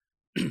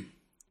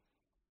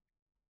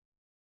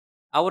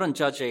I wouldn't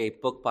judge a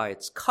book by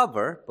its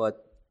cover,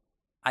 but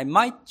I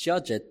might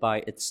judge it by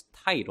its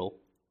title.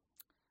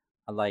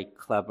 I like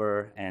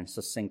clever and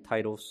succinct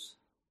titles.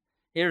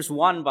 Here's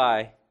one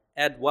by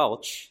Ed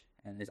Welch,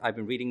 and I've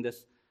been reading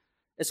this.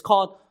 It's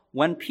called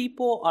When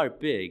People Are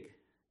Big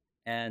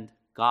and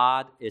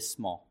God is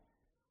Small.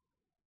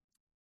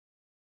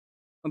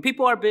 When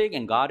people are big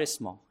and God is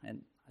small.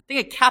 And I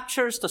think it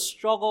captures the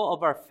struggle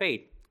of our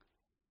faith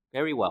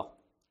very well.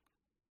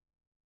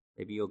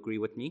 Maybe you agree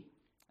with me.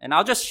 And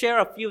I'll just share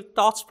a few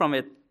thoughts from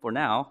it for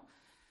now.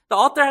 The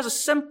author has a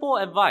simple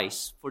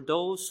advice for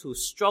those who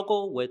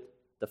struggle with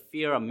the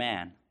fear of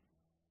man.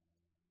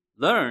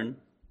 Learn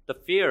the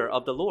fear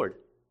of the Lord.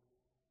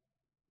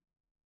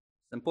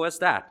 Simple as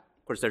that.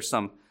 Of course, there's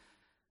some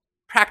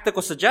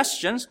practical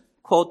suggestions.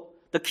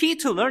 Quote, the key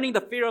to learning the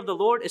fear of the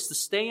Lord is to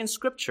stay in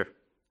Scripture.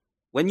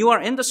 When you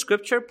are in the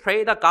Scripture,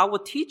 pray that God will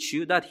teach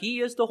you that He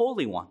is the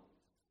Holy One.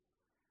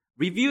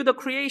 Review the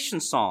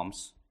creation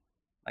Psalms,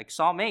 like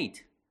Psalm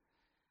 8.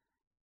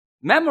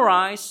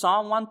 Memorize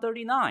Psalm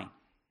 139.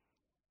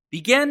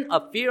 Begin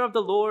a Fear of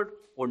the Lord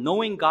or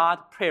Knowing God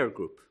prayer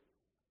group.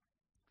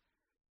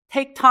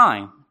 Take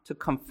time to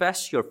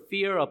confess your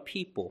fear of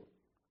people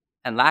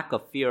and lack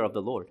of fear of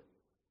the Lord.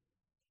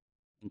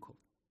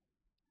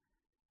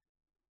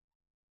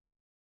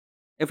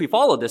 If we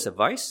follow this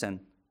advice and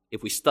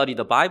if we study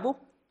the Bible,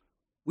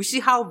 we see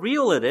how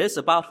real it is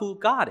about who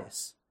God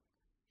is.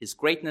 His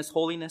greatness,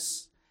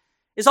 holiness,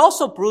 is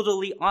also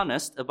brutally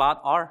honest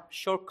about our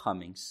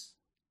shortcomings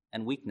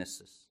and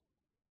weaknesses.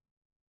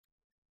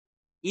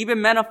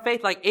 Even men of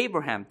faith like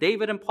Abraham,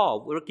 David, and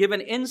Paul were given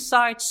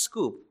inside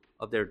scoop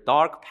of their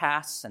dark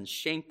pasts and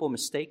shameful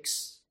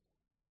mistakes.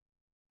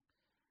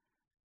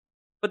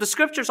 But the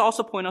Scriptures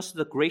also point us to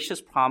the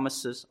gracious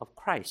promises of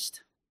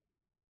Christ.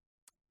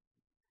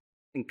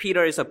 I think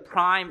Peter is a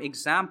prime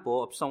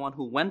example of someone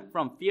who went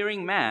from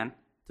fearing man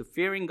to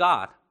fearing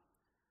God,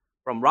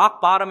 from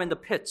rock bottom in the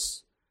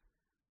pits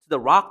to the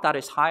rock that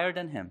is higher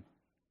than him.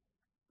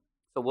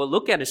 So we'll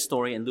look at his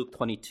story in Luke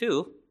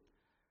 22.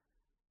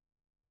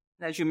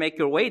 As you make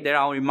your way there,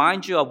 I'll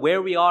remind you of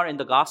where we are in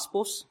the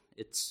Gospels.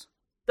 It's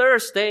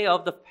Thursday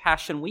of the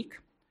Passion Week.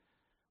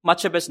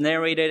 Much of it's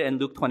narrated in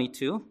Luke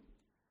 22.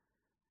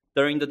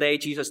 During the day,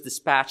 Jesus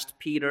dispatched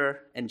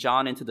Peter and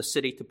John into the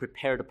city to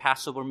prepare the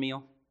Passover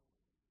meal.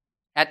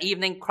 At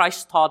evening,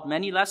 Christ taught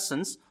many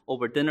lessons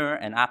over dinner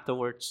and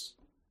afterwards.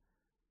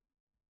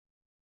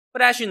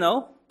 But as you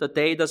know, the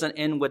day doesn't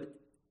end with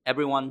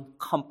everyone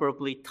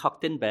comfortably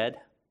tucked in bed,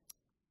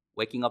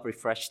 waking up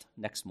refreshed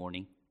next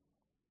morning.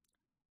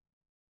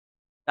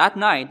 That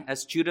night,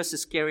 as Judas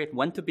Iscariot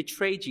went to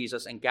betray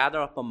Jesus and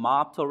gather up a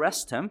mob to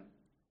arrest him,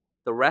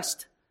 the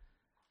rest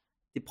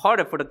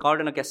departed for the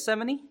Garden of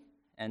Gethsemane,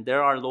 and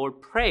there our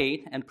Lord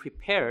prayed and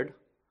prepared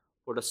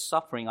for the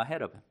suffering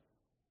ahead of him.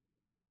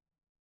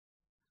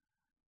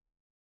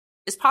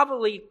 It's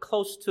probably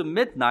close to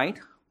midnight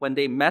when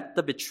they met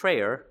the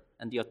betrayer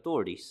and the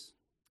authorities.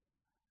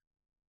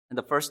 And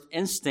the first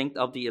instinct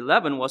of the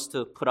 11 was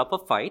to put up a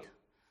fight.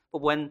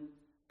 But when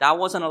that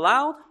wasn't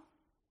allowed,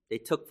 they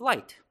took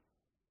flight.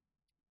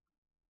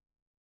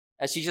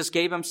 As Jesus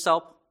gave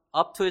himself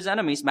up to his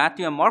enemies,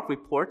 Matthew and Mark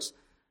reports,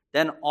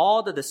 then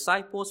all the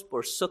disciples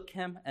forsook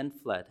him and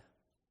fled.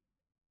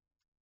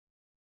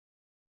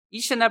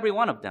 Each and every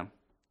one of them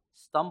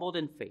stumbled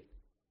in faith.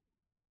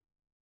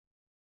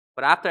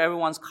 But after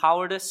everyone's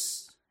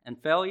cowardice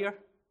and failure,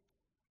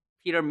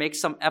 Peter makes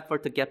some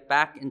effort to get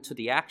back into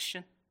the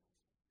action.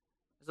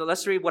 So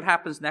let's read what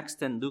happens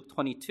next in Luke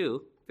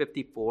 22,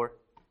 54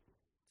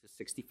 to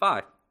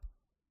 65.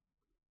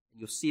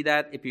 You'll see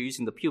that if you're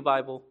using the Pew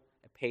Bible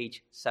at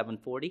page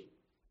 740.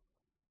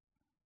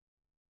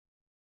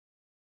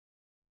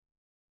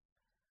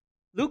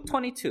 Luke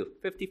 22,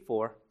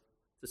 54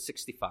 to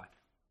 65.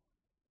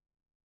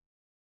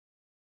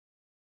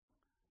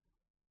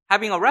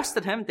 Having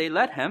arrested him, they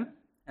led him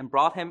and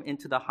brought him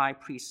into the high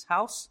priest's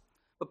house,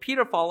 but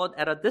Peter followed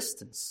at a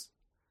distance.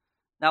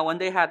 Now when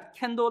they had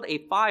kindled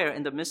a fire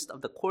in the midst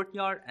of the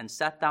courtyard and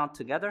sat down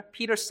together,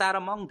 Peter sat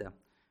among them.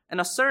 And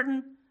a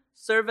certain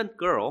servant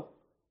girl,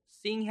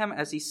 seeing him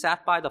as he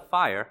sat by the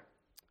fire,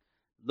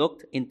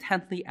 looked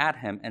intently at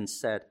him and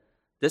said,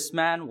 "This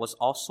man was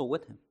also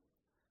with him."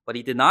 But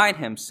he denied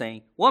him,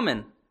 saying,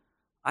 "Woman,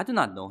 I do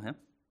not know him."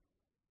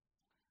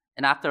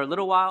 And after a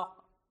little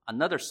while,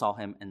 another saw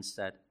him and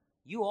said,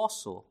 "You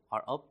also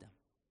are of them."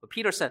 But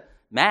Peter said,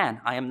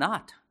 "Man, I am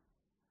not."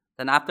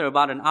 Then after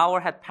about an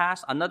hour had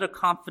passed, another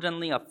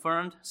confidently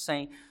affirmed,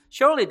 saying,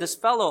 "Surely this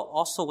fellow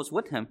also was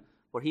with him,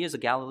 for he is a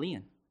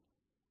Galilean."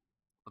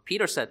 But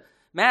Peter said,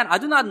 "Man, I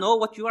do not know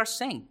what you are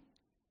saying."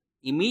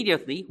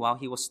 Immediately, while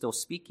he was still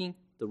speaking,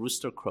 the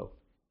rooster crowed.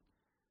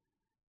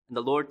 And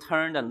the Lord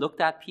turned and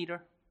looked at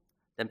Peter.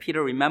 Then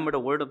Peter remembered the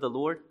word of the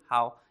Lord,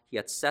 how he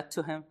had said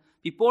to him,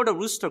 "Before the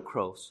rooster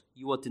crows,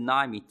 you will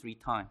deny me 3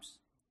 times."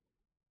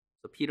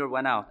 So Peter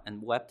went out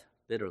and wept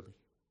bitterly.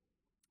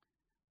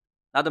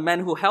 Now the men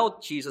who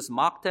held Jesus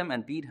mocked him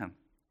and beat him.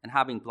 And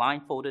having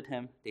blindfolded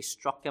him, they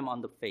struck him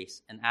on the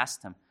face and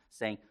asked him,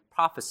 saying,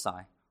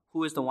 "Prophesy,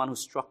 Who is the one who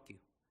struck you?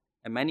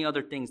 And many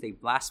other things they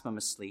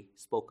blasphemously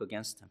spoke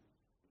against him.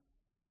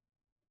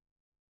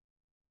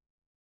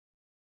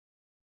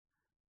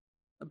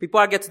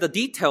 Before I get to the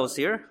details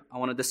here, I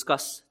want to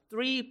discuss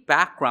 3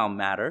 background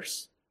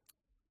matters: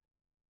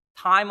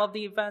 time of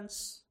the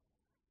events,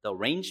 the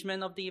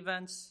arrangement of the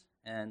events,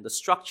 and the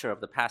structure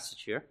of the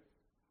passage here.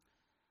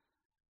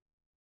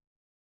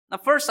 Now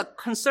first,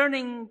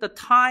 concerning the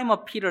time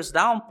of Peter's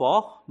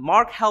downfall,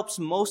 Mark helps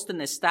most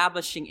in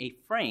establishing a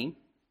frame.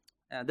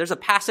 There's a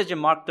passage in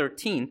Mark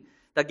 13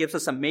 that gives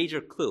us a major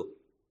clue.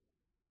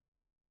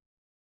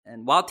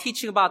 And while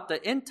teaching about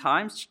the end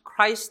times,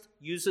 Christ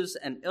uses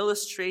an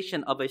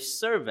illustration of a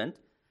servant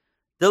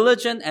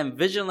diligent and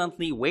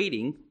vigilantly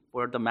waiting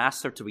for the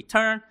master to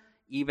return,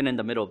 even in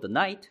the middle of the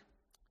night.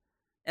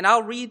 And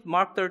I'll read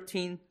Mark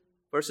 13,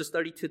 verses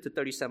 32 to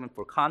 37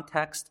 for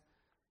context.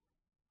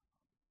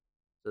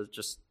 So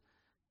just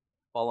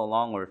follow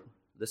along or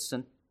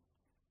listen.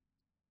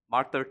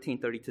 Mark 13,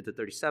 32 to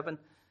 37.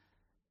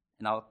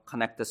 And I'll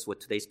connect this with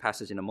today's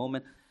passage in a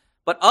moment.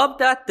 But of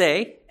that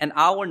day and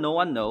hour no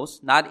one knows,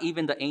 not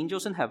even the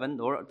angels in heaven,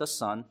 nor the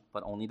Son,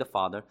 but only the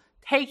Father.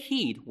 Take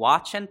heed,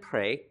 watch and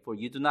pray, for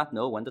you do not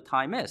know when the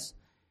time is.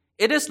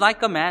 It is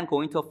like a man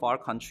going to a far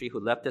country who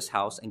left his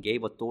house and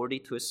gave authority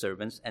to his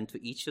servants and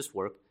to each his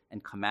work,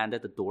 and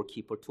commanded the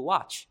doorkeeper to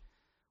watch.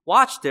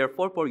 Watch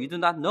therefore, for you do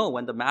not know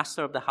when the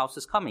master of the house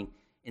is coming,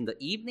 in the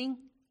evening,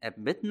 at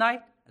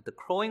midnight, at the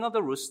crowing of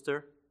the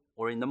rooster,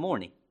 or in the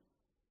morning.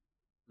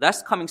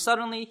 Lest coming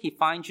suddenly he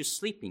finds you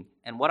sleeping.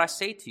 And what I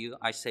say to you,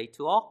 I say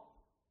to all,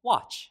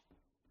 watch.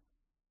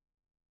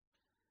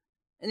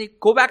 And you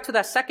go back to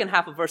that second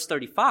half of verse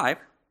 35.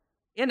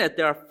 In it,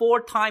 there are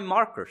 4 time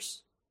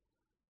markers: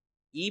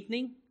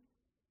 evening,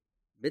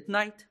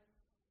 midnight,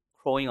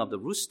 crowing of the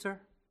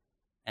rooster,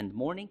 and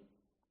morning.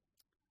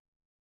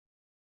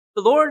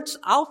 The Lord's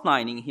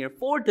outlining here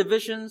 4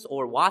 divisions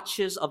or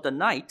watches of the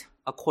night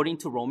according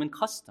to Roman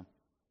custom.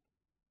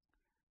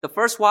 The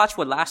first watch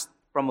would last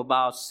from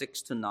about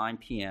 6 to 9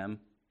 p.m.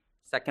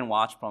 Second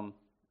watch from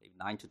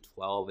 9 to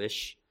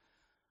 12-ish.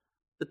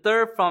 The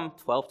third from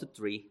 12 to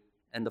 3.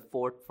 And the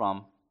fourth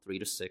from 3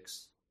 to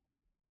 6.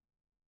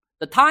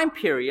 The time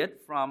period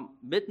from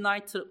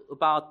midnight to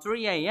about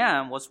 3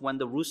 a.m. was when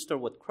the rooster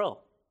would crow.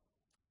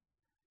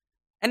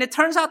 And it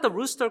turns out the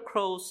rooster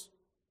crows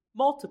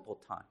multiple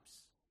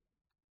times.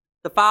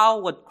 The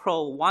fowl would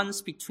crow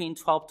once between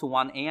 12 to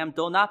 1 a.m.,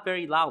 though not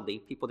very loudly.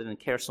 People didn't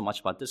care so much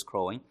about this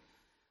crowing.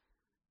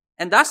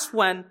 And that's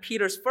when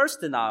Peter's first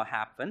denial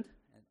happened,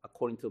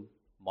 according to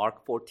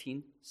Mark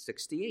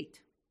 14:68.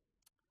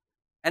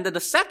 And then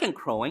the second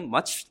crowing,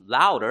 much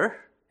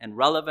louder and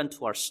relevant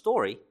to our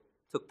story,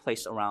 took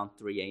place around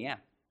 3 a.m.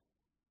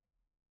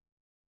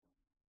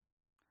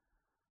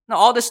 Now,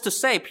 all this to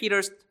say,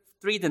 Peter's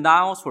 3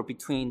 denials were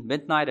between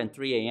midnight and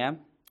 3 a.m.,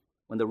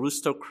 when the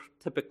rooster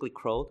typically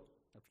crowed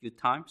a few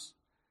times.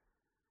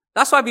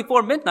 That's why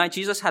before midnight,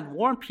 Jesus had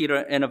warned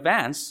Peter in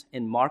advance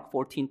in Mark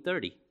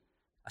 14:30.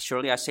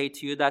 Surely I say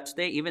to you that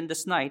today, even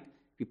this night,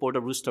 before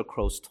the rooster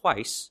crows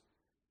twice,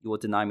 you will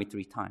deny me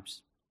 3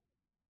 times.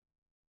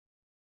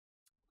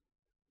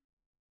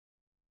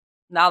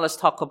 Now let's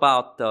talk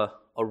about the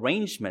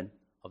arrangement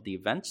of the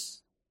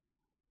events.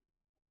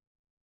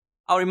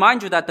 I'll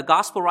remind you that the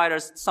gospel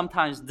writers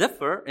sometimes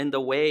differ in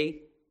the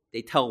way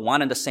they tell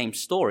one and the same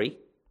story.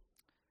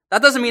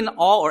 That doesn't mean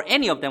all or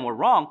any of them were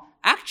wrong.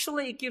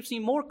 Actually, it gives me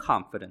more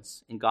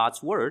confidence in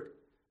God's word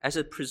as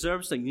it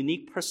preserves the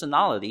unique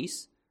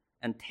personalities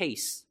and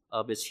tastes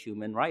of its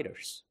human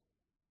writers.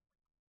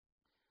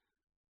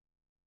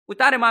 With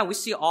that in mind, we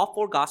see all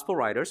 4 gospel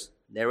writers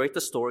narrate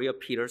the story of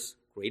Peter's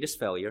greatest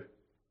failure.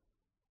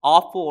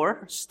 All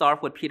 4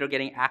 start with Peter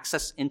getting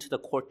access into the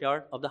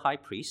courtyard of the high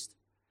priest,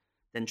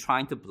 then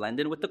trying to blend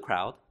in with the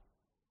crowd.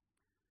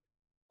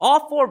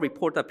 All 4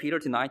 report that Peter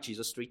denied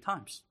Jesus 3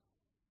 times.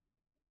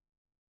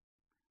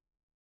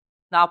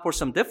 Now, for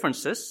some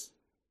differences,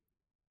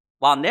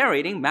 while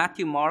narrating,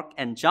 Matthew, Mark,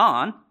 and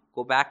John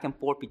go back and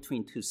forth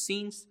between 2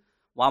 scenes.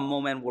 One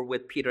moment we're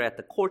with Peter at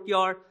the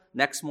courtyard.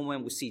 Next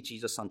moment we see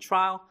Jesus on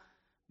trial.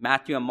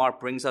 Matthew and Mark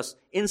brings us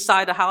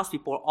inside the house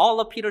before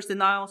all of Peter's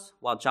denials,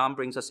 while John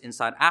brings us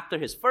inside after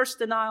his first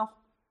denial.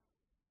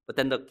 But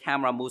then the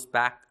camera moves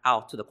back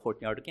out to the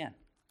courtyard again.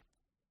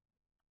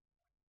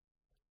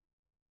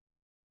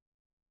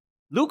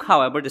 Luke,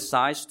 however,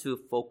 decides to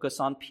focus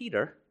on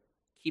Peter,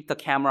 keep the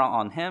camera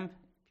on him,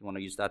 if you want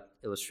to use that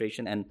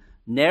illustration, and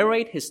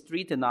narrate his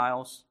 3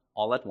 denials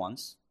all at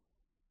once,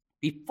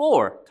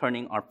 before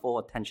turning our full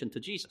attention to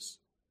Jesus.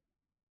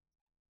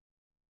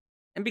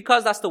 And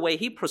because that's the way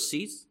he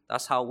proceeds,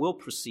 that's how we'll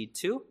proceed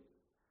too.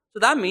 So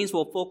that means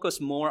we'll focus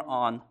more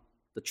on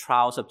the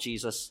trials of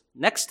Jesus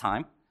next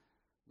time,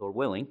 Lord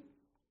willing.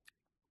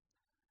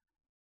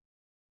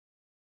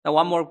 Now,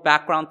 one more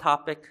background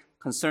topic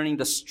concerning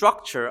the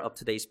structure of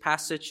today's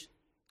passage.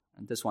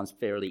 And this one's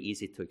fairly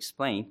easy to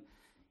explain.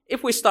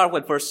 If we start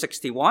with verse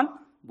 61,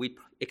 we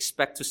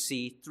expect to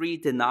see 3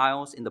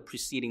 denials in the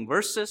preceding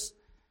verses.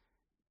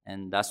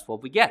 And that's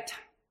what we get.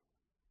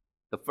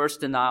 The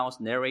first denial is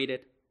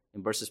narrated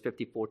in verses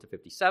 54 to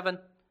 57,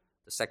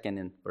 the second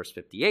in verse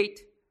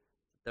 58,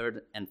 the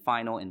third and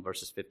final in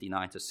verses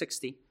 59 to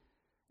 60.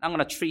 I'm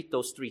going to treat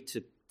those three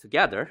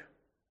together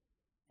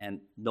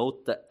and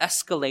note the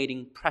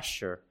escalating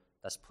pressure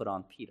that's put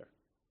on Peter.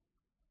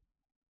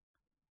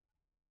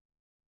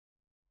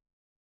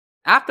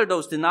 After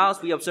those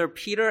denials, we observe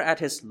Peter at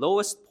his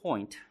lowest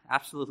point,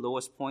 absolute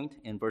lowest point,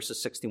 in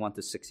verses 61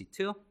 to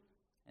 62.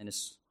 And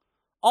it's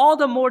all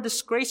the more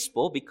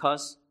disgraceful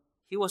because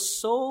he was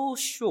so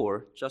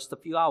sure just a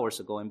few hours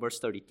ago in verse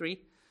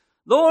 33,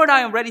 Lord, I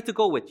am ready to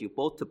go with you,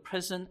 both to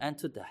prison and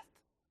to death.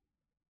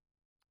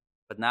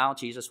 But now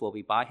Jesus will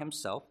be by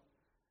himself.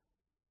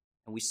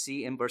 And we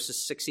see in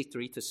verses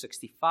 63 to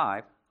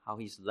 65 how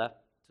he's left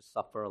to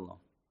suffer alone.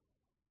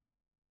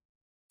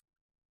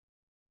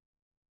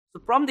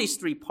 So from these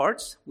three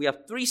parts, we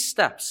have 3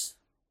 steps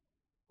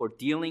for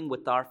dealing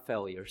with our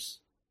failures.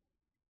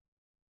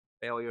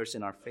 Failures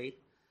in our faith.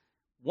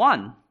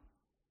 1,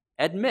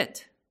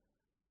 admit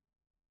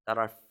that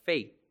our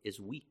faith is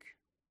weak.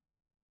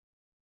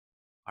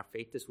 Our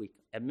faith is weak.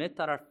 Admit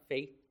that our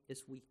faith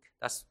is weak.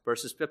 That's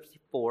verses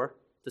 54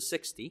 to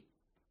 60.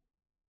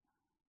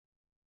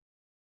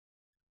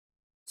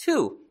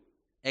 2,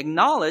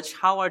 acknowledge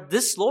how our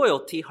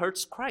disloyalty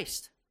hurts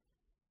Christ.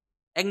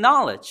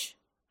 Acknowledge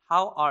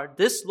how our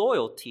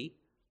disloyalty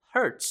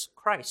hurts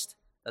Christ.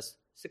 That's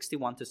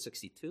 61 to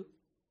 62.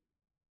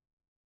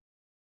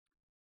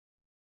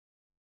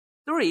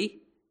 3,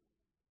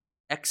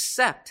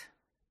 accept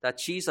that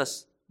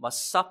Jesus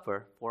must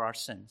suffer for our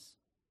sins.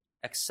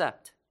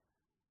 Accept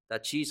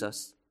that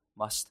Jesus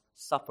must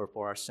suffer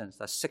for our sins.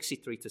 That's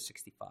 63 to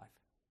 65.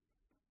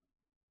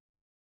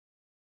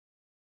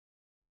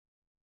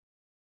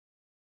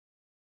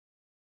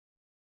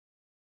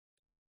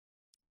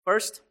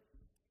 First,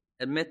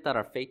 admit that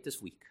our faith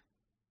is weak.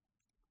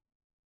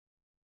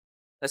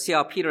 Let's see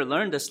how Peter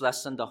learned this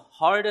lesson the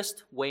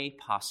hardest way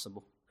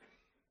possible.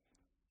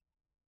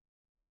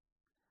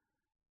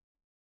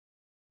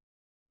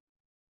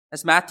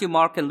 As Matthew,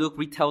 Mark, and Luke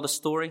retell the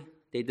story,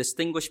 they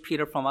distinguish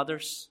Peter from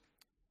others.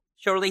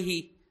 Sure,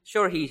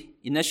 he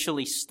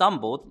initially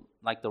stumbled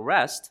like the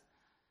rest,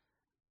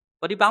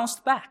 but he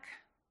bounced back.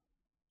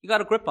 He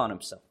got a grip on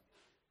himself.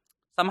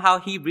 Somehow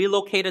he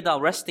relocated the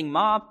arresting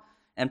mob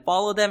and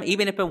followed them,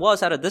 even if it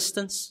was at a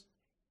distance.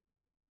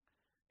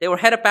 They were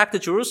headed back to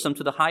Jerusalem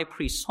to the high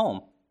priest's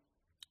home.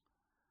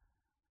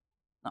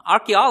 Now,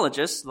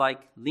 archaeologists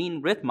like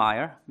Lean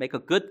Rittmeyer make a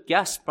good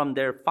guess from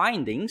their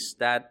findings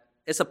that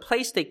it's a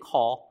place they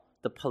call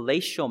the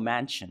Palatial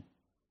Mansion.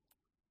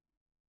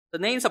 The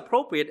name's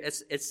appropriate.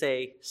 It's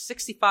a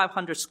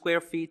 6,500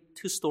 square feet,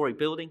 2-story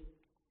building.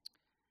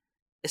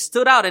 It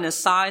stood out in its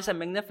size and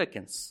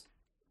magnificence.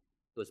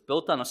 It was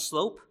built on a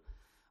slope.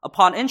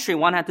 Upon entry,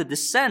 one had to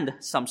descend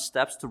some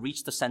steps to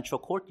reach the central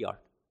courtyard.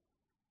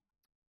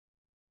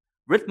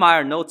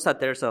 Rittmeyer notes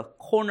that there's a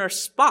corner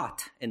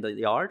spot in the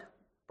yard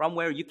from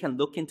where you can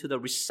look into the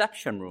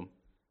reception room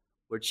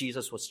where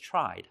Jesus was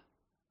tried.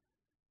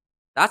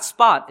 That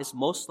spot is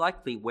most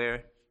likely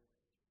where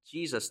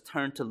Jesus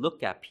turned to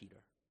look at Peter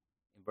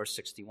in verse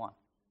 61.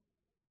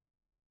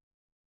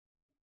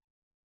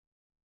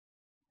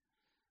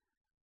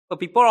 But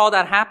before all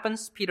that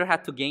happens, Peter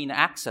had to gain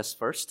access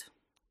first.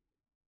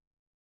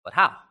 But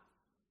how?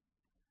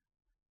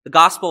 The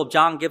Gospel of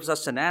John gives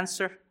us an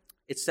answer.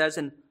 It says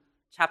in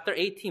chapter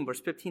 18, verse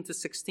 15 to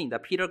 16,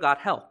 that Peter got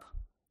help.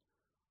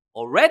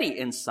 Already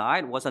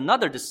inside was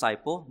another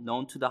disciple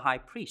known to the high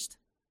priest.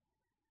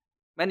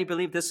 Many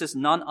believe this is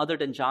none other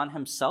than John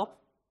himself.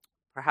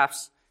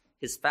 Perhaps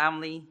his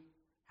family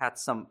had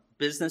some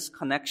business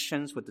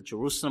connections with the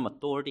Jerusalem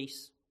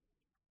authorities.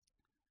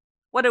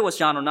 Whether it was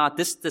John or not,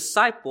 this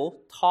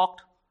disciple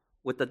talked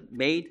with the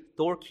maid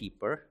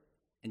doorkeeper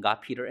and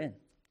got Peter in.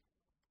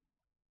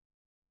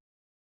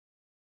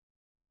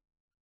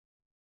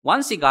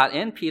 Once he got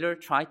in, Peter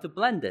tried to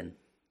blend in,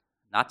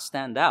 not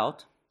stand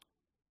out.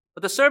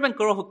 But the servant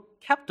girl who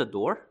kept the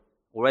door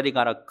already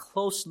got a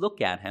close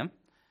look at him.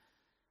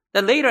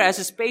 Then later, as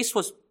his face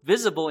was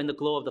visible in the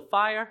glow of the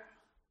fire,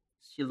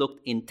 she looked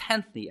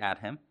intently at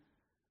him,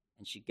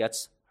 and she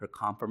gets her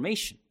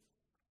confirmation.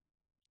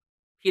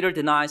 Peter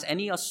denies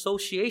any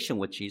association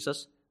with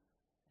Jesus,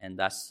 and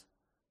that's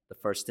the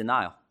first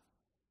denial.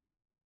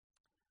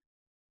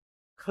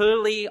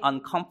 Clearly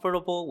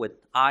uncomfortable with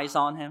eyes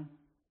on him,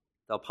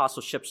 the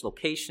apostleship's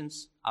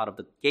locations out of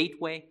the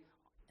gateway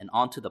and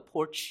onto the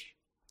porch.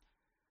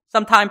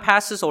 Some time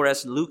passes, or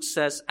as Luke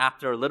says,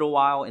 after a little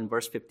while in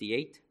verse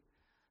 58,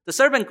 the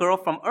servant girl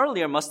from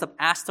earlier must have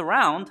asked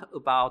around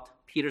about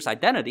Peter's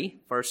identity,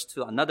 first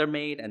to another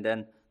maid and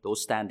then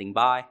those standing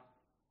by.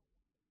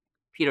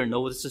 Peter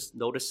notices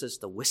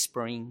the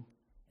whispering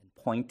and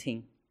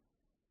pointing.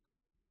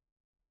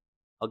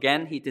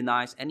 Again, he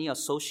denies any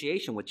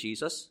association with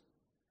Jesus,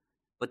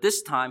 but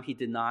this time he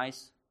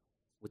denies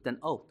with an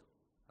oath,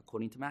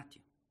 according to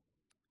Matthew.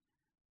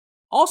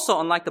 Also,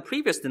 unlike the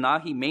previous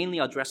denial, he mainly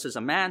addresses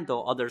a man,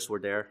 though others were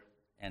there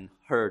and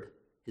heard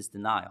his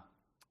denial.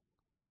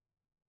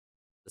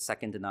 The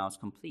second denial is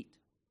complete.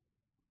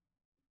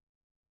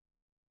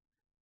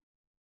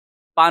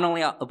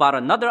 Finally, about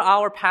another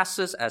hour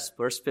passes as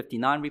verse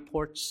 59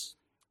 reports.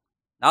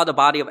 Now the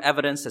body of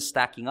evidence is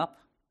stacking up.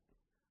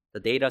 The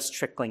data is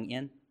trickling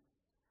in.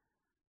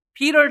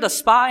 Peter, the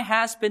spy,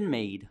 has been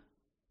made.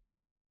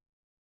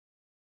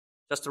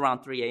 Just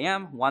around 3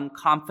 a.m., one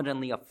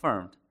confidently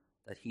affirmed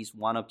that he's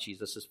one of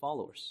Jesus'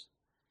 followers.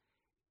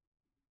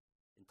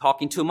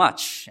 Talking too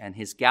much, and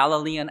his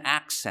Galilean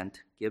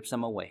accent gives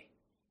him away.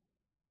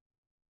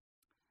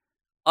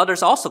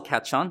 Others also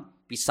catch on.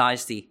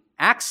 Besides the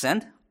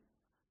accent,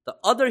 the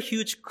other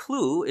huge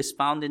clue is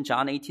found in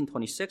John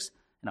 18:26,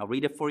 and I'll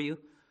read it for you.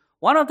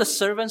 One of the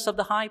servants of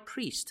the high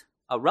priest,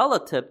 a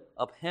relative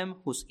of him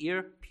whose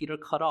ear Peter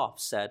cut off,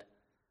 said,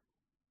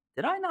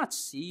 "Did I not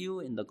see you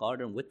in the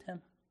garden with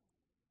him?"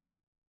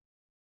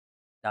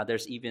 Now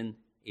there's even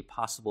a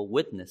possible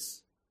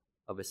witness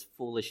of his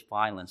foolish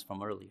violence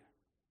from earlier.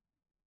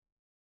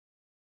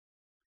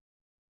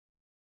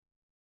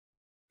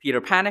 Peter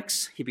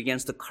panics. He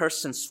begins to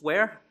curse and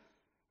swear.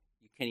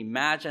 You can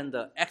imagine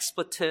the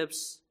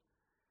expletives,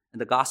 and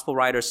the gospel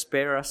writers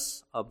spare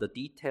us of the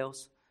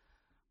details.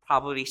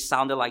 Probably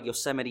sounded like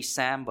Yosemite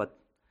Sam, but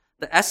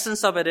the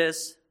essence of it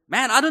is,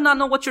 man, I do not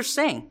know what you're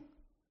saying.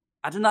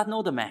 I do not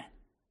know the man.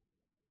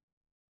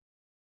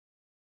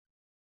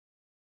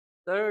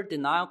 Third,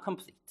 denial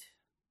complete.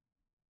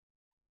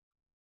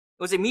 It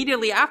was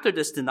immediately after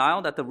this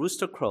denial that the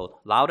rooster crowed,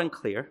 loud and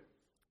clear.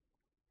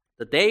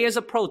 The day is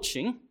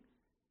approaching,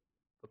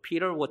 but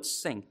Peter would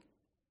sink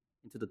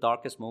into the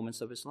darkest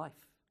moments of his life.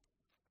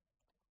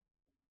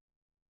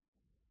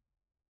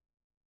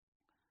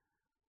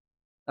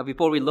 Now,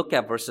 before we look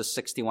at verses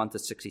 61 to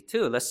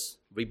 62, let's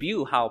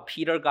review how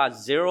Peter got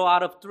 0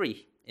 out of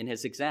 3 in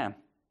his exam.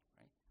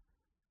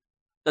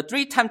 The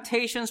 3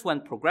 temptations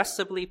went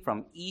progressively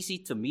from easy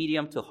to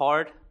medium to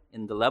hard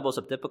in the levels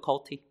of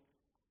difficulty.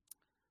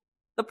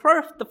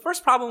 The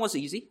first problem was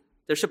easy.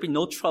 There should be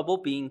no trouble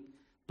being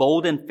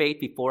bold in faith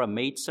before a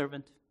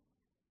maidservant.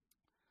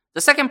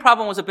 The second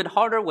problem was a bit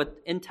harder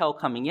with intel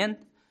coming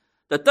in.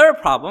 The third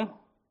problem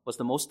was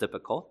the most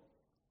difficult.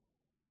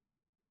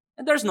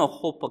 And there's no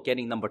hope of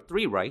getting number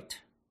 3 right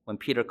when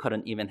Peter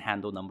couldn't even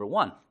handle number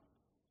 1.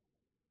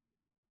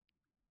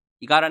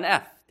 He got an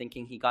F,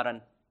 thinking he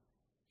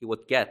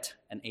would get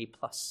an A+.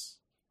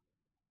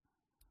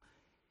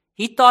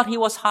 He thought he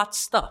was hot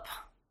stuff,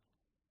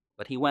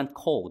 but he went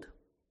cold,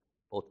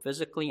 both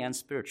physically and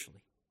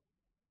spiritually.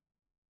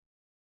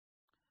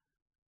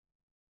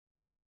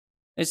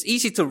 It's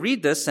easy to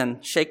read this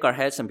and shake our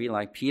heads and be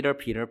like, Peter,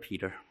 Peter,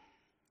 Peter.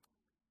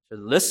 So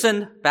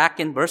listen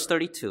back in verse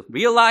 32.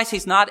 Realize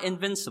he's not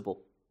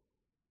invincible.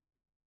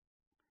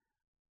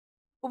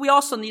 But we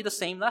also need the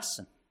same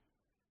lesson.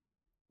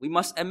 We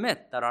must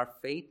admit that our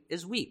faith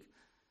is weak.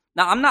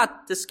 Now, I'm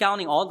not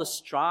discounting all the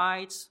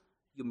strides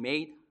you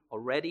made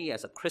already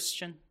as a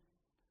Christian,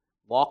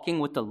 walking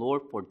with the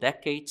Lord for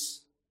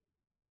decades,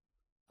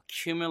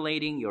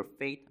 accumulating your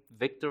faith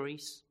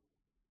victories.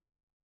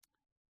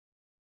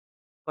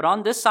 But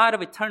on this side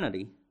of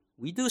eternity,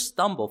 we do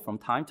stumble from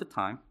time to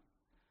time.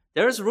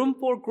 There is room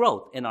for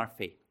growth in our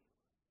faith,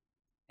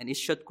 and it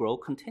should grow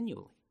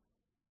continually.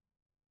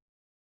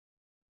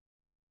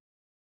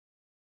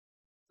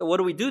 So what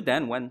do we do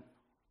then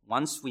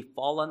once we've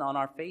fallen on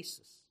our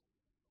faces?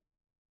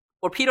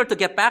 For Peter to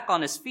get back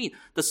on his feet,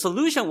 the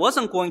solution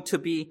wasn't going to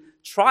be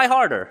try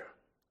harder,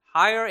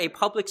 hire a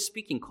public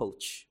speaking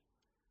coach,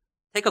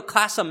 take a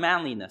class of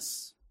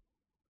manliness,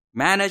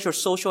 manage your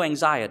social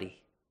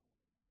anxiety.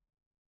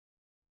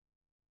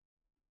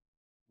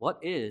 What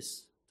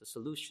is the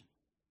solution?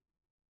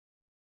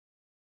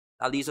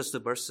 That leads us to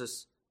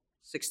verses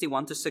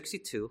 61 to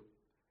 62.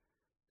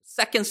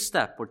 Second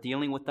step for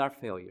dealing with our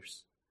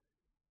failures.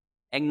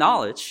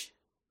 Acknowledge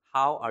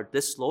how our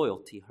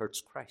disloyalty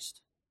hurts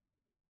Christ.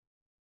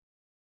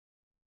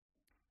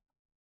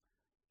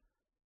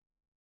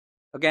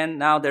 Again,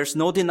 now there's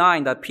no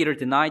denying that Peter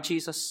denied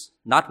Jesus.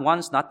 Not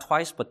once, not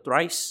twice, but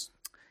thrice.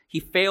 He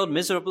failed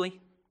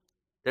miserably.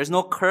 There's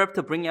no curb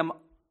to bring him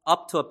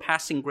up to a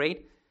passing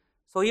grade.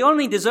 So he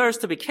only deserves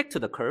to be kicked to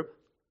the curb.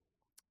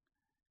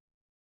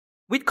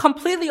 We'd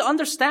completely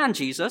understand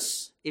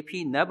Jesus if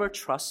he never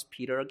trusts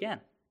Peter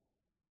again.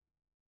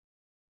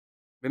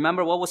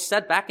 Remember what was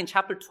said back in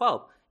chapter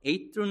 12,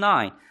 8 through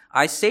 9.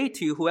 I say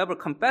to you, whoever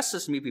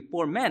confesses me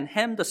before men,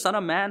 him, the Son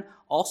of Man,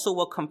 also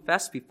will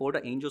confess before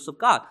the angels of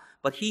God.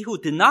 But he who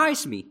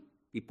denies me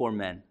before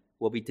men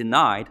will be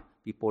denied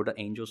before the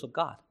angels of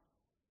God.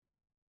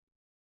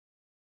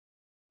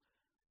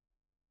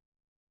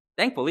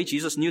 Thankfully,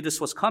 Jesus knew this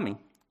was coming.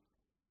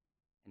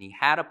 And he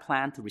had a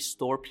plan to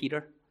restore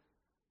Peter.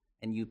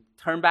 And you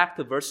turn back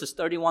to verses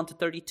 31 to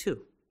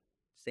 32.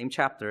 Same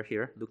chapter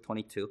here, Luke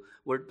 22,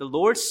 where the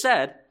Lord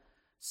said,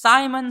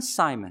 Simon,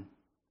 Simon,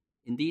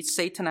 indeed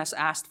Satan has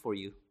asked for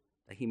you,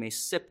 that he may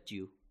sift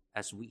you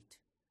as wheat.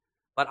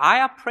 But I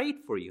have prayed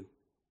for you,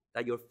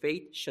 that your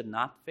faith should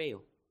not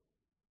fail.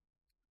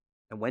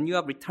 And when you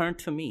have returned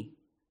to me,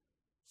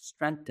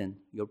 strengthen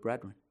your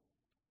brethren.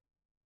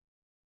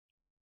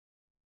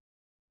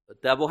 The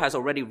devil has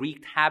already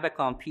wreaked havoc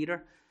on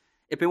Peter.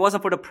 If it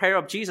wasn't for the prayer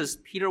of Jesus,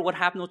 Peter would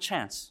have no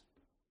chance.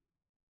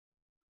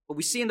 But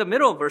we see in the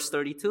middle of verse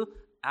 32,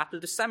 after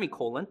the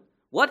semicolon,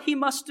 what he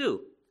must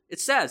do. It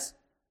says,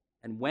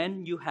 and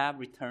when you have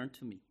returned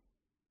to me.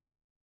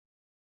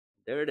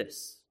 There it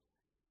is.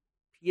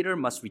 Peter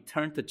must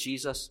return to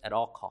Jesus at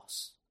all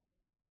costs.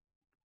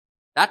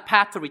 That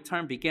path to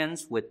return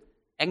begins with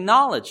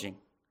acknowledging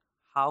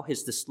how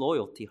his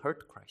disloyalty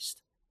hurt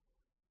Christ.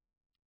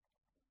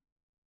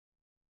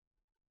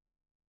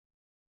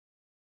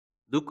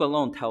 Luke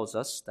alone tells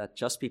us that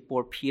just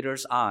before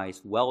Peter's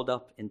eyes welled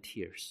up in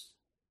tears,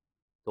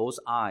 those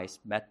eyes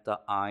met the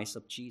eyes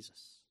of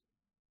Jesus.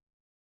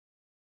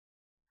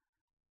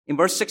 In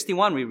verse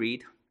 61 we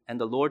read, and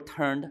the Lord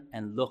turned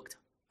and looked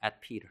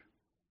at Peter.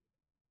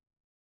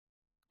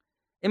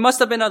 It must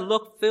have been a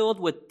look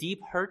filled with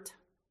deep hurt,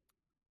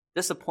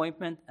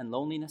 disappointment, and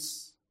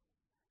loneliness.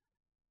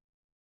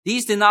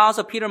 These denials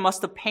of Peter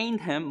must have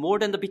pained him more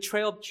than the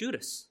betrayal of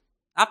Judas.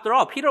 After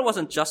all, Peter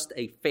wasn't just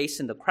a face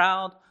in the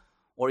crowd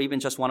or even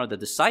just one of the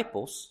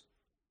disciples.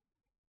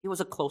 He was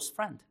a close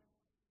friend.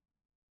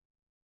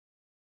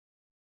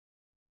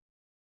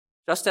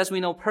 Just as we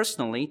know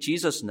personally,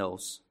 Jesus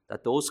knows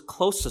that those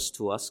closest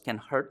to us can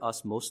hurt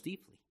us most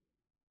deeply.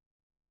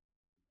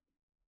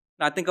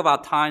 I think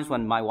about times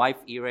when my wife,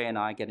 Ire, and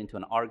I get into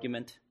an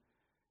argument,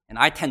 and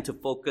I tend to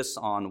focus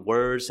on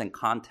words and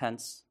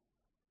contents.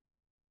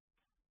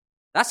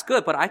 That's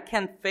good, but I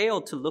can't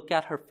fail to look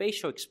at her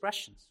facial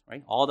expressions,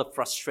 right? All the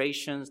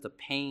frustrations, the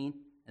pain,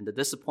 and the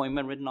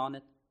disappointment written on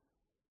it.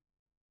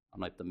 I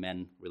don't know if the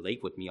men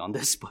relate with me on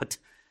this, but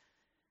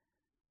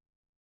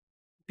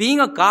being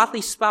a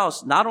godly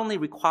spouse not only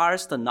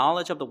requires the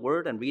knowledge of the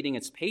word and reading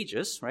its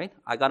pages, right?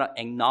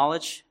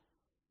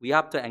 We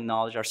have to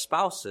acknowledge our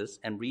spouses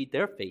and read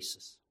their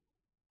faces.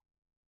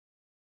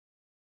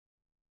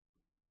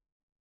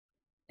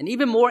 And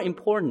even more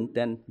important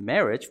than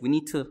marriage, we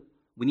need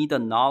the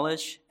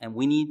knowledge and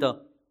we need to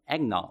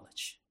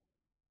acknowledge.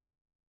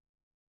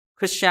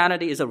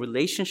 Christianity is a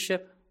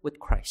relationship with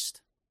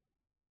Christ.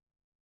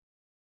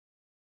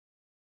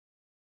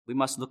 We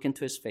must look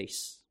into his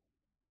face.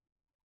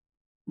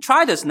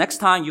 Try this next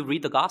time you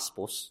read the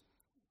Gospels.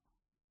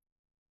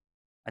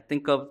 I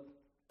think of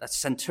that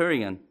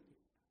centurion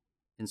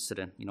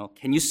incident.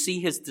 Can you see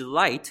his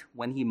delight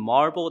when he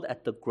marveled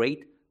at the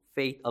great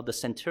faith of the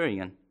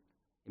centurion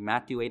in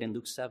Matthew 8 and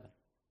Luke 7?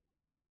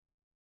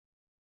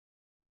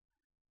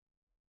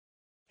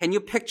 Can you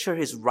picture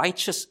his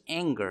righteous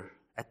anger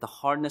at the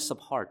hardness of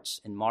hearts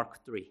in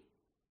Mark 3?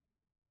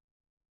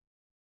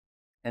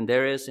 And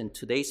there is in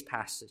today's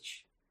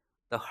passage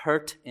the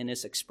hurt in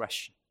his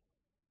expression.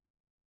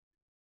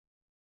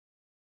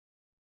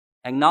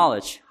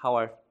 Acknowledge how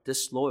our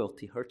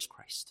disloyalty hurts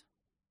Christ.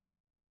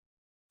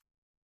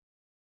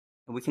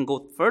 And we can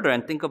go further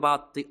and think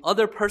about the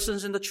other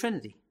persons in the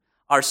Trinity.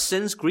 Our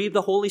sins grieve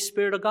the Holy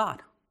Spirit of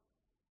God.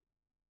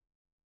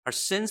 Our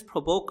sins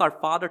provoke our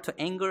Father to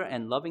anger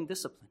and loving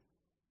discipline.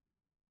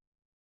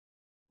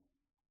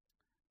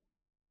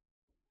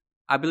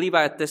 I believe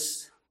at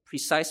this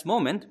precise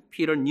moment,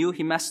 Peter knew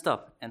he messed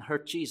up and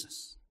hurt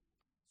Jesus.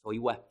 So he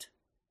wept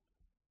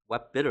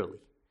bitterly.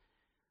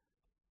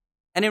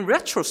 And in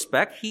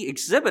retrospect, he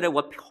exhibited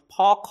what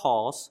Paul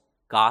calls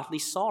godly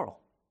sorrow,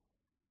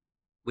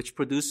 which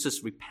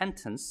produces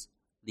repentance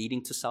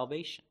leading to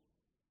salvation.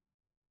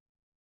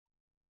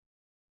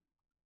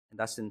 And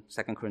that's in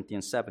 2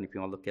 Corinthians 7 if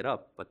you want to look it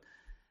up. But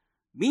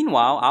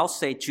meanwhile, I'll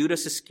say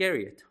Judas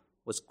Iscariot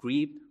was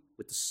grieved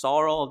with the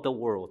sorrow of the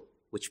world,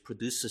 which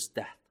produces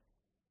death.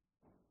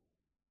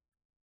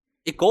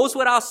 It goes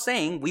without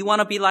saying we want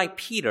to be like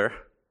Peter,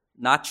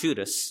 not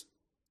Judas,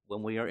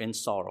 when we are in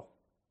sorrow.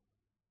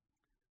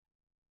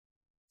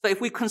 So if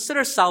we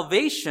consider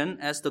salvation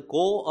as the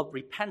goal of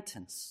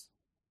repentance,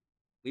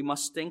 we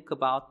must think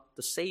about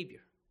the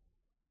Savior.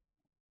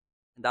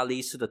 And that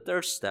leads to the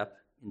third step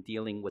in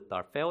dealing with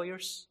our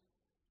failures.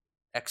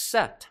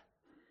 Accept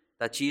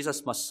that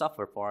Jesus must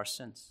suffer for our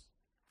sins.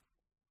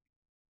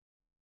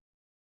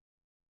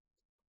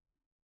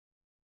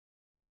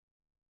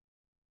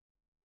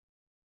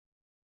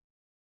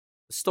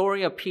 The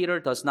story of Peter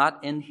does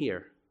not end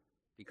here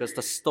because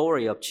the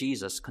story of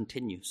Jesus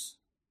continues.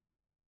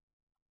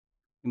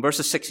 In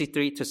verses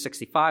 63 to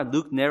 65,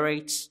 Luke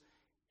narrates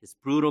his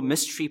brutal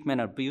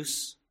mistreatment and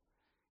abuse.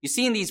 You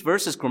see in these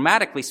verses,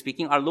 grammatically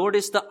speaking, our Lord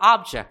is the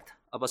object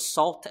of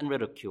assault and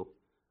ridicule.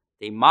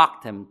 They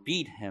mocked him,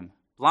 beat him,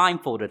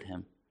 blindfolded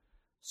him,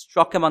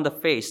 struck him on the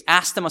face,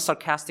 asked him a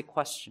sarcastic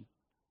question,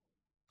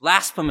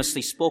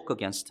 blasphemously spoke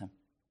against him.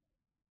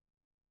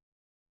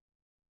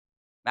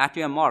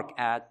 Matthew and Mark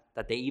add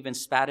that they even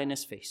spat in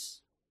his face.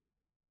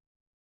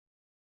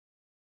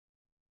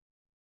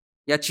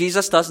 Yet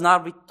Jesus does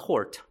not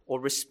retort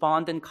or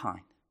respond in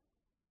kind.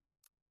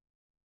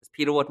 As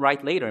Peter would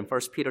write later in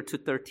 1 Peter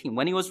 2:13,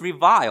 when he was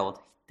reviled,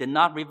 he did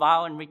not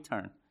revile in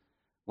return.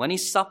 When he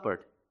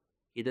suffered,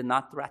 he did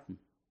not threaten.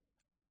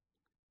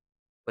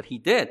 But he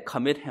did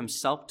commit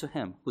himself to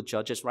him who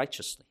judges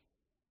righteously.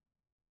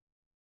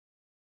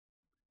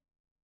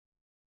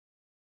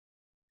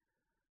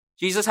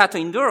 Jesus had to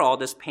endure all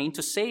this pain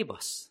to save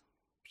us.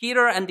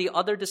 Peter and the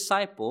other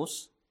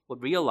disciples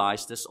would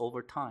realize this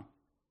over time.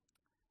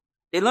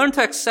 They learned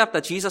to accept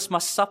that Jesus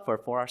must suffer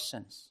for our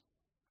sins.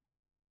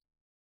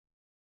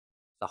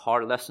 It's a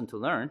hard lesson to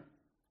learn.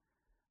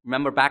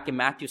 Remember back in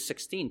Matthew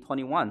 16,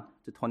 21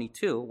 to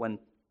 22, when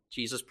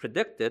Jesus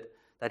predicted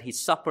that he'd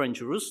suffer in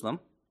Jerusalem,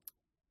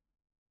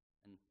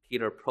 and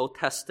Peter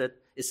protested.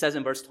 It says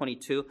in verse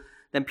 22,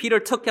 then Peter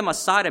took him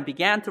aside and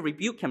began to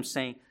rebuke him,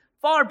 saying,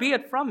 far be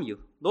it from you,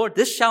 Lord,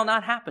 this shall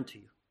not happen to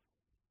you.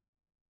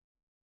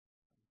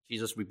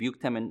 Jesus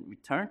rebuked him in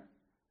return.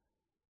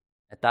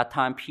 At that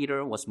time,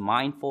 Peter was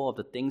mindful of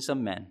the things of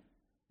men,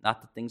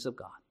 not the things of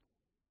God.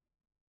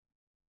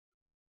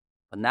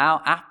 But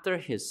now, after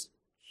his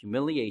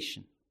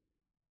humiliation,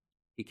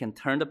 he can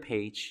turn the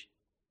page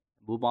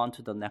and move on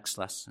to the next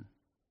lesson.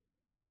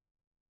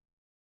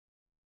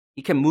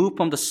 He can move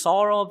from the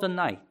sorrow of the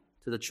night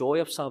to the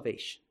joy of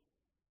salvation.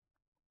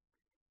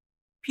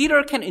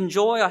 Peter can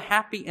enjoy a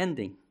happy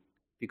ending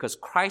because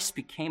Christ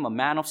became a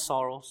man of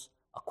sorrows,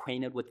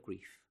 acquainted with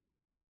grief.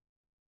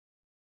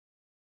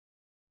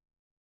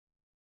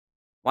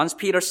 Once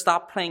Peter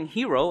stopped playing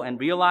hero and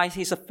realized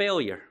he's a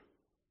failure,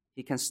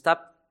 he can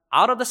step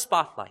out of the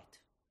spotlight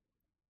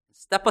and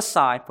step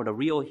aside for the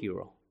real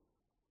hero.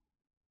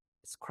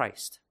 It's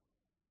Christ.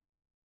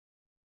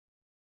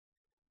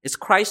 It's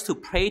Christ who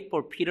prayed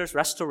for Peter's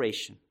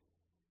restoration.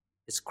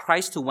 It's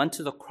Christ who went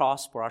to the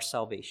cross for our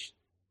salvation.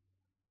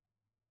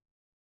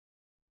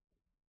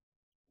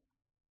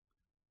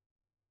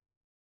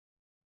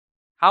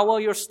 How will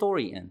your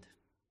story end?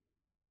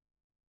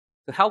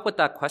 To help with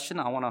that question,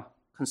 I want to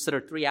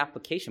consider 3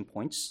 application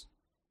points.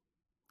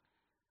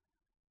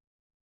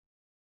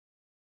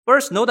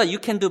 First, know that you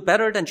can do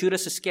better than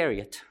Judas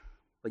Iscariot,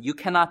 but you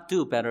cannot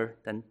do better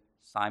than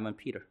Simon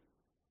Peter.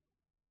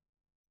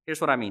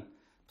 Here's what I mean.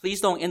 Please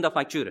don't end up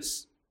like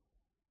Judas.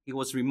 He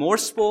was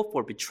remorseful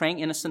for betraying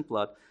innocent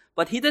blood,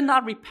 but he did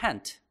not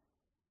repent.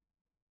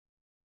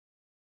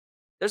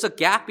 There's a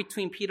gap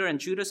between Peter and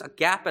Judas, a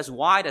gap as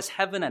wide as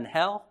heaven and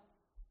hell.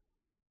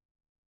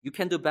 You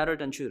can do better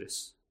than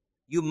Judas.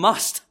 You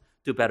must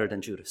do better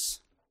than Judas.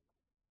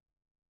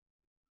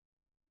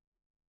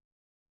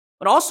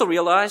 But also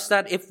realize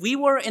that if we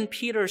were in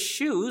Peter's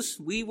shoes,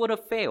 we would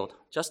have failed,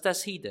 just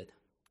as he did.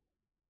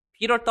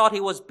 Peter thought he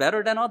was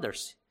better than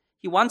others.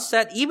 He once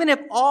said, even if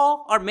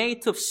all are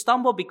made to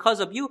stumble because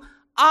of you,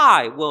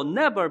 I will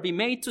never be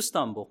made to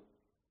stumble.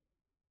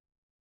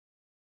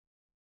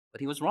 But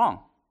he was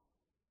wrong.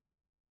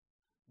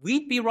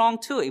 We'd be wrong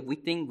too if we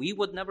think we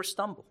would never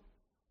stumble.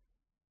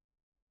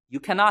 You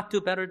cannot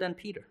do better than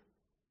Peter.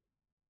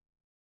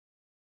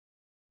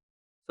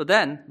 So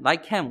then,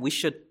 like him, we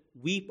should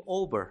weep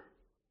over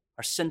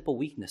our sinful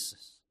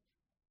weaknesses.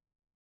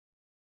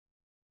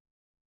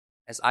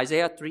 As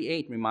Isaiah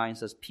 3:8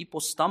 reminds us, people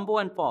stumble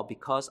and fall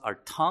because our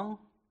tongue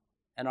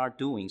and our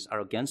doings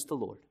are against the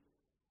Lord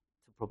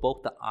to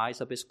provoke the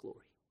eyes of his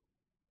glory.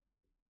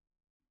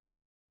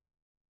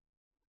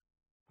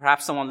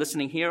 Perhaps someone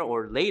listening here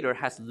or later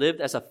has lived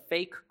as a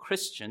fake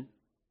Christian,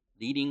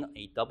 leading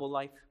a double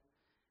life.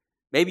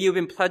 Maybe you've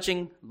been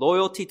pledging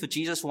loyalty to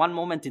Jesus one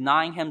moment,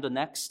 denying him the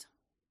next.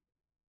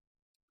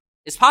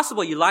 It's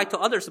possible you lied to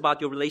others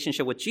about your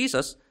relationship with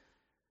Jesus.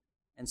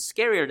 And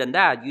scarier than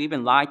that, you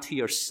even lied to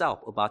yourself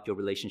about your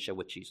relationship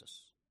with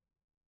Jesus.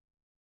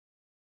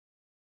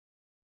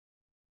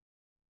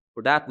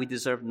 For that, we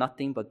deserve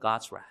nothing but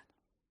God's wrath.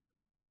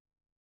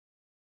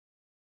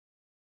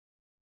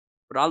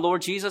 But our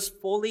Lord Jesus,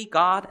 fully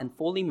God and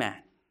fully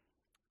man,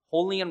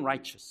 holy and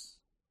righteous,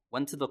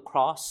 went to the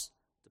cross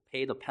to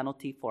pay the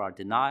penalty for our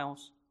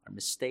denials, our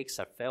mistakes,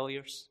 our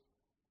failures.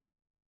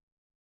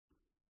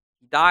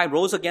 He died,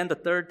 rose again the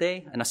 3rd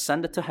day, and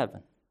ascended to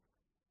heaven.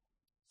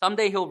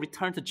 Someday he'll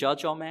return to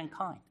judge all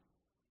mankind.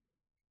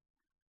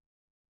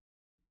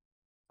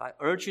 I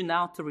urge you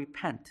now to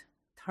repent,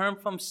 turn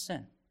from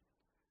sin,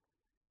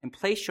 and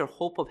place your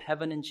hope of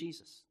heaven in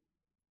Jesus.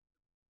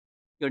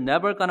 You're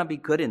never going to be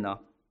good enough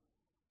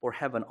for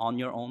heaven on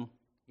your own,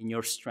 in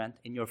your strength,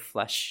 in your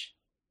flesh.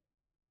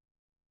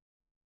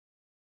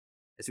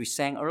 As we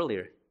sang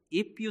earlier,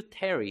 if you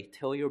tarry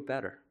till you're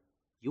better,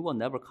 you will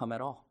never come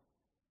at all.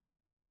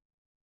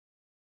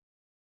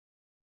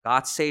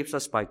 God saves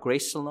us by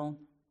grace alone,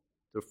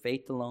 through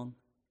faith alone,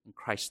 in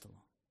Christ alone.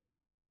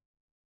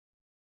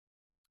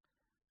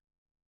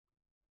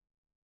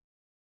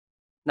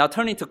 Now,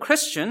 turning to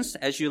Christians,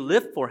 as you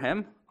live for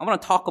him, I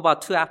want to talk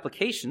about 2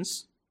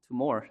 applications, 2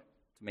 more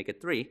to make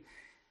it 3.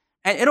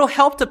 And it'll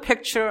help to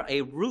picture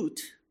a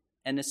root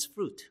and its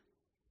fruit.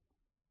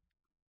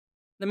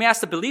 Let me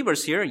ask the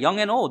believers here, young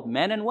and old,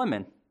 men and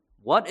women,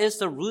 what is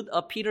the root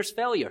of Peter's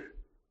failure?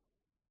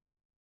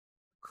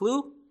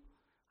 Clue?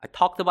 I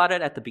talked about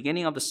it at the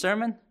beginning of the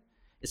sermon.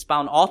 It's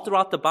found all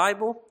throughout the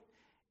Bible.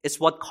 It's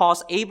what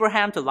caused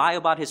Abraham to lie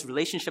about his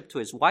relationship to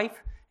his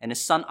wife and his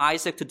son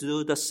Isaac to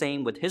do the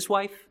same with his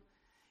wife.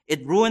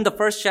 It ruined the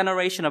first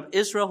generation of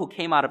Israel who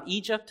came out of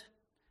Egypt.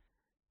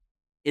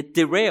 It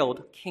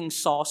derailed King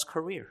Saul's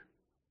career.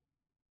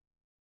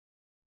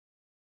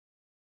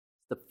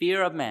 the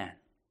fear of man.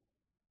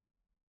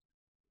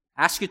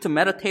 I ask you to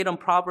meditate on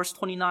Proverbs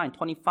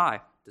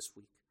 29:25 this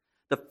week.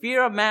 The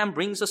fear of man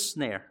brings a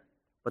snare,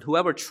 but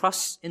whoever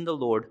trusts in the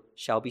Lord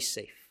shall be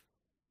safe.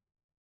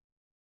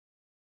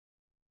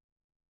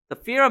 The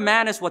fear of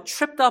man is what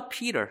tripped up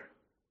Peter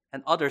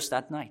and others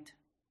that night.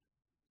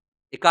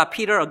 It got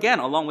Peter again,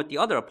 along with the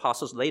other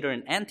apostles, later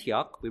in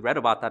Antioch. We read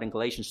about that in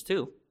Galatians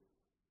 2.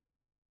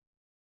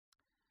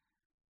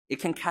 It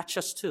can catch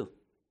us too.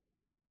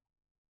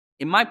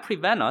 It might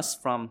prevent us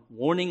from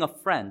warning a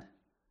friend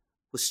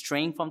who's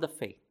straying from the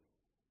faith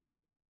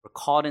or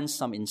caught in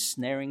some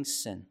ensnaring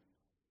sin.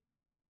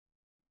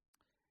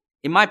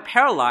 It might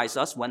paralyze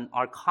us when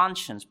our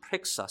conscience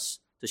pricks us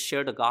to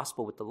share the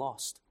gospel with the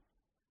lost.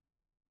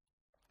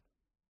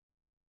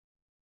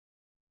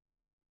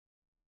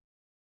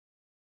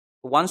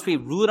 But once we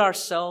root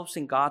ourselves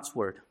in God's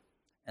word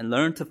and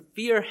learn to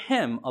fear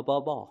Him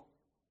above all,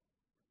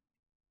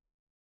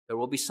 there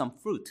will be some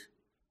fruit,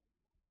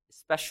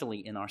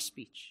 especially in our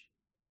speech.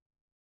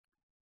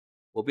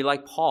 We'll be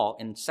like Paul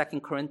in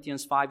 2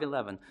 Corinthians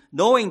 5:11.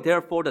 Knowing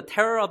therefore the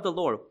terror of the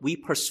Lord, we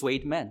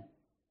persuade men.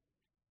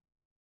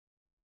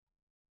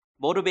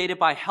 Motivated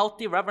by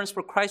healthy reverence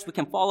for Christ, we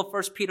can follow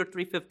 1 Peter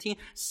 3:15.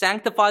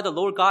 Sanctify the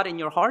Lord God in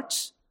your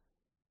hearts,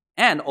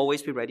 and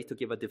always be ready to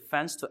give a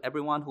defense to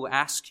everyone who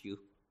asks you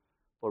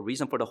for a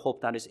reason for the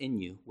hope that is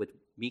in you with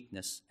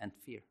meekness and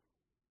fear.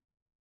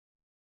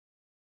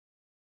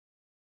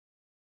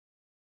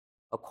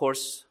 Of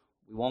course,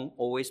 we won't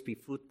always be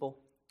fruitful.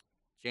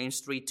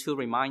 James 3:2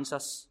 reminds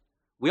us,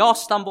 we all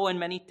stumble in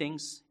many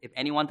things. If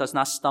anyone does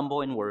not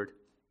stumble in word,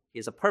 he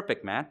is a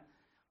perfect man,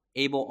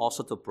 able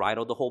also to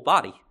bridle the whole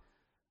body.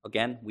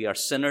 Again, we are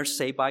sinners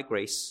saved by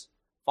grace,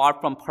 far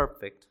from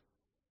perfect,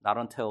 not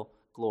until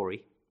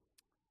glory.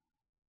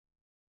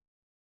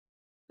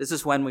 This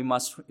is when we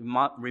must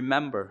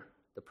remember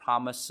the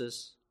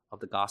promises of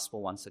the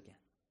gospel once again.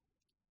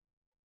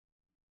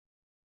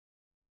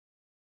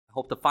 I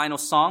hope the final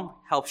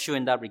song helps you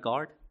in that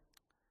regard.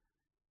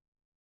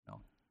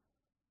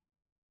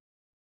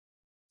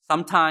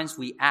 Sometimes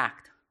we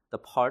act the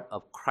part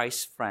of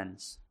Christ's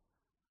friends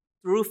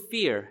through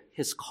fear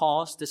His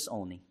cause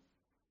disowning.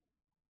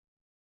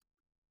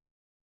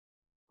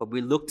 But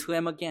we look to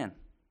Him again.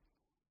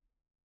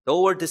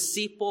 Though we're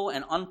deceitful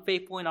and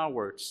unfaithful in our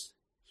words,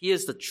 He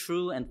is the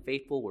true and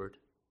faithful word.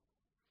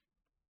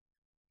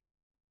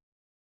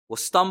 We'll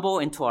stumble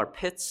into our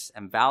pits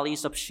and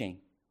valleys of shame.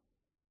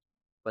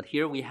 But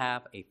here we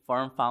have a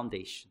firm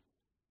foundation.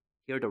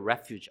 Here the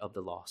refuge of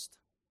the lost.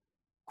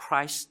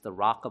 Christ, the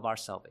rock of our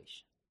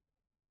salvation.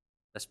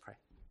 Let's pray.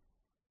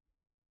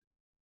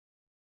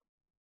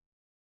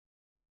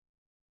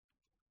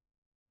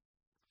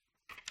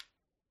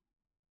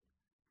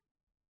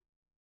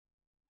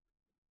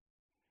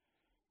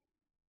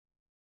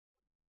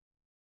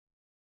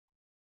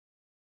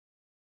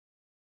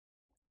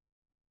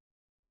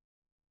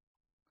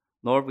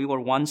 Lord, we were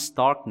once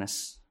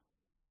darkness.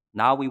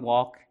 Now we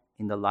walk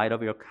in the light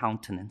of your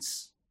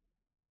countenance.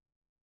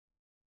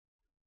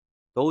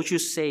 Those you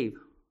save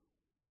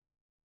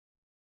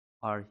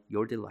are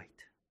your delight,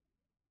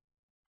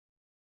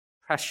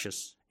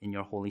 precious in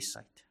your holy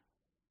sight.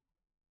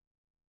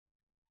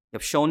 You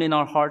have shown in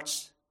our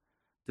hearts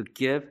to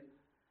give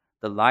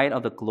the light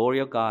of the glory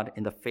of God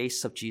in the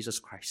face of Jesus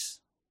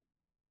Christ.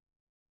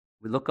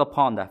 We look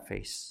upon that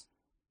face.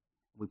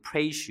 We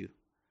praise you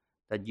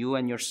that you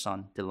and your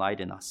Son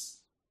delight in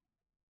us.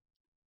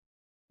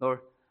 Lord,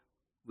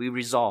 we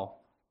resolve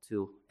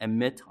to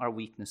admit our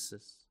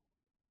weaknesses,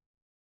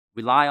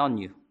 rely on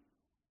you,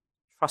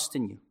 trust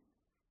in you,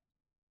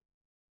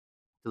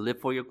 to live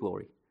for your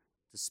glory,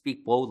 to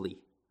speak boldly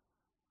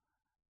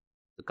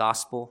the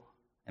gospel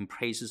and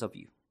praises of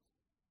you.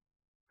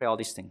 Pray all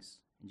these things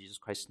in Jesus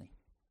Christ's name.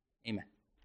 Amen.